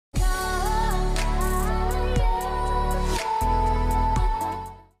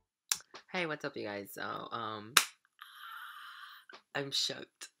what's up, you guys? So, I'm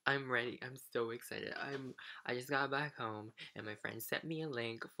shooked. I'm ready. I'm so excited. I just got back home and my friend sent me a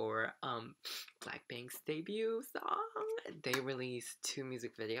link for BLACKPINK's debut song. They released 2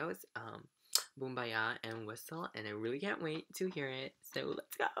 music videos, BOOMBAYAH and Whistle, and I really can't wait to hear it. So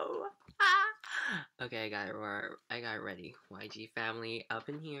let's go. Okay, I got it ready. YG family up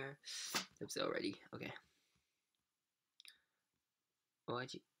in here. I'm so ready. Okay.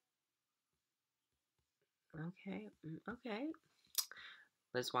 YG. Okay. Okay.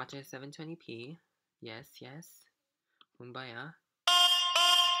 Let's watch it 720p. Yes, yes. BOOMBAYAH.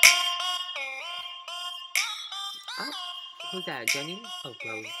 Oh, who's that? Jenny? Oh,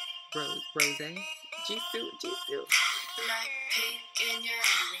 Rose. Jisoo.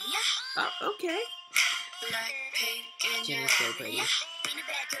 Oh, okay. Jenny's so pretty.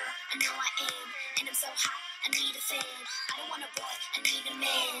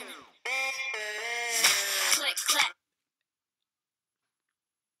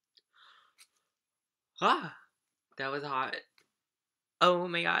 Ah, that was hot. Oh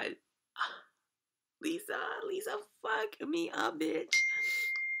my god. Lisa, fuck me up, bitch.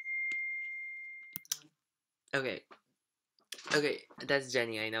 Okay, that's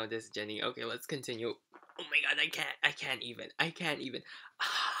Jenny. I know this is Jenny. Okay, let's continue. Oh my god, I can't even.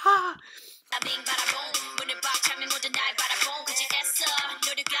 Ah.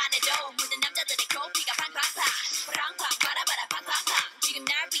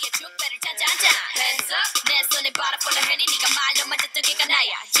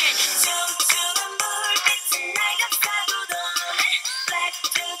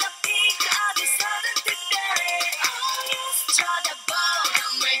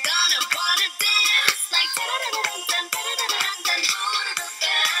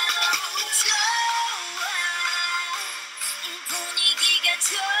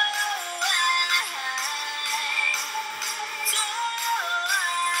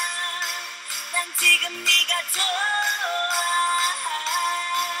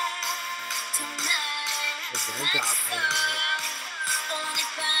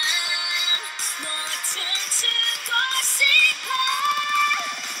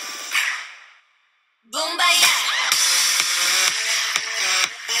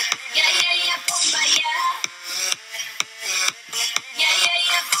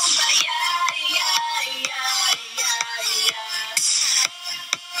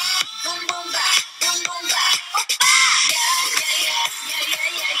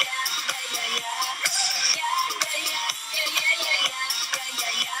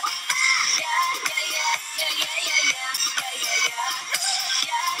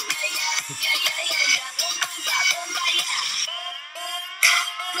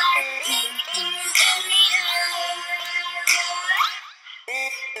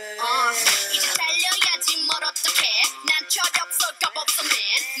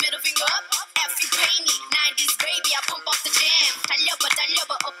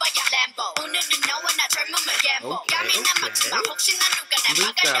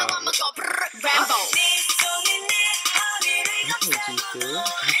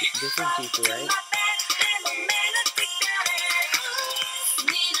 This is Jisoo, right?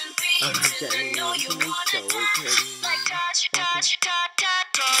 Oh, Jenny, she's so pretty.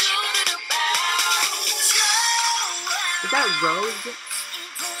 Is that Rose?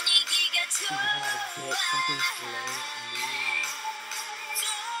 Yeah, get fucking slay me.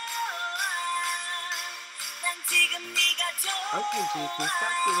 Okay, Jisoo,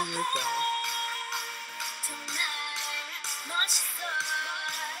 stop doing yourself.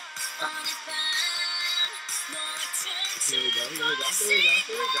 Here we go.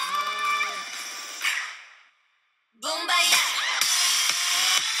 BOOMBAYAH.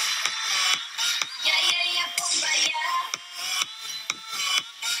 Yeah, BOOMBAYAH.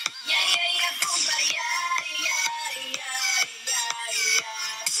 Yeah, BOOMBAYAH.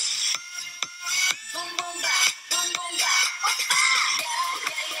 Boom, boom, bah. Boom, boom, bah. Yeah.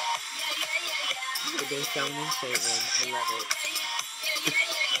 They're sounding certain. I love it.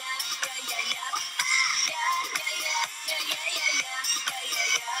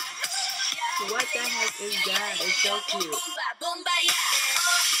 What the heck is that? It's so cute.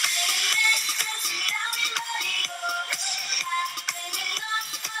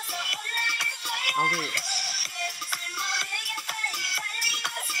 Oh wait.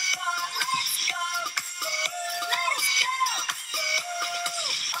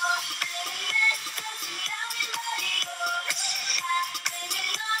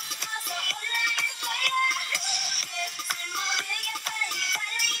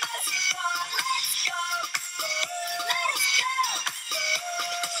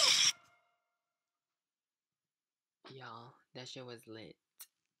 that shit was lit.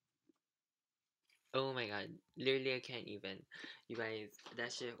 Oh my god, literally I can't even. You guys,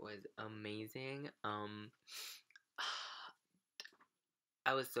 that shit was amazing.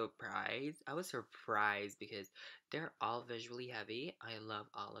 I was surprised. I was surprised because they're all visually heavy. I love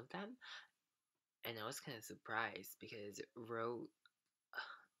all of them. And I was kind of surprised because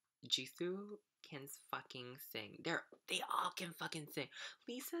Jisoo can fucking sing. They all can fucking sing.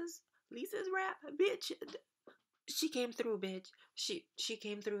 Lisa's rap, bitch. She came through, bitch. She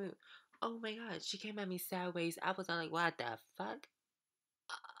came through. Oh my god, she came at me sideways. I was all like, what the fuck?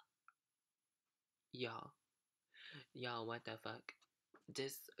 Y'all, what the fuck?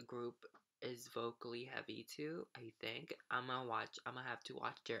 This group is vocally heavy too, I think. I'm gonna have to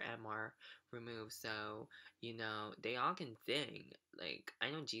watch their MR remove, so they all can sing. Like,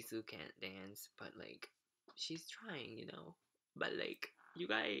 I know Jisoo can't dance, but like she's trying, But like, you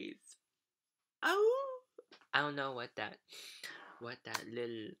guys, oh, I don't know what that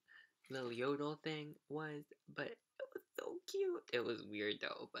little yodel thing was, but it was so cute. It was weird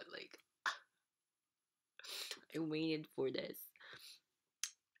though, but like I waited for this.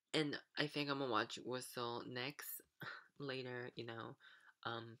 And I think I'm gonna watch Whistle next later.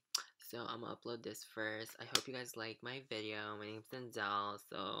 Um, so I'm gonna upload this first. I hope you guys like my video. My name's Denzel,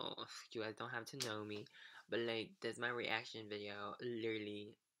 so you guys don't have to know me. But like, this is my reaction video.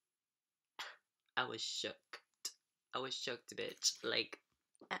 Literally, I was shook. I was shook, bitch. Like,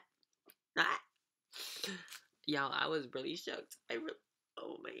 ah, ah. Y'all, I was really shocked.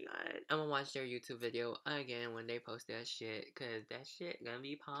 Oh my god. I'm gonna watch their YouTube video again when they post that shit, cause that shit gonna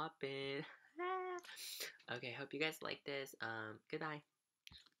be popping. Okay, hope you guys like this. Goodbye.